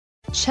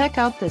Check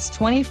out this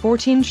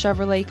 2014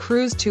 Chevrolet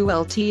Cruze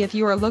 2LT if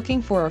you are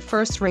looking for a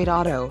first-rate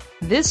auto.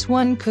 This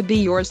one could be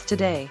yours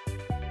today.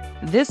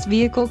 This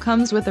vehicle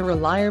comes with a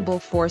reliable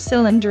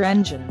 4-cylinder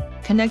engine,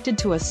 connected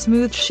to a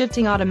smooth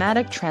shifting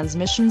automatic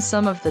transmission.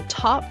 Some of the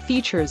top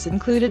features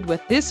included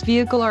with this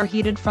vehicle are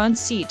heated front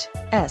seat,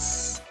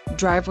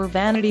 driver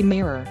vanity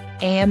mirror,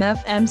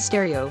 AM/FM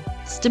stereo,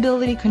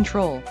 stability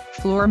control,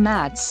 floor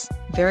mats,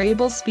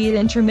 variable speed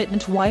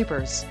intermittent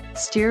wipers,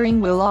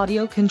 steering wheel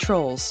audio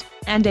controls,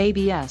 and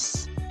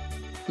ABS.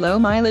 Low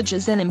mileage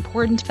is an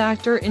important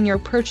factor in your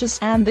purchase,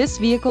 and this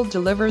vehicle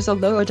delivers a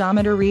low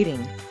odometer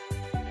reading.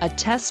 A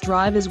test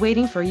drive is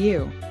waiting for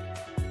you.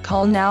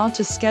 Call now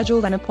to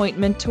schedule an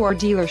appointment to our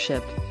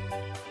dealership.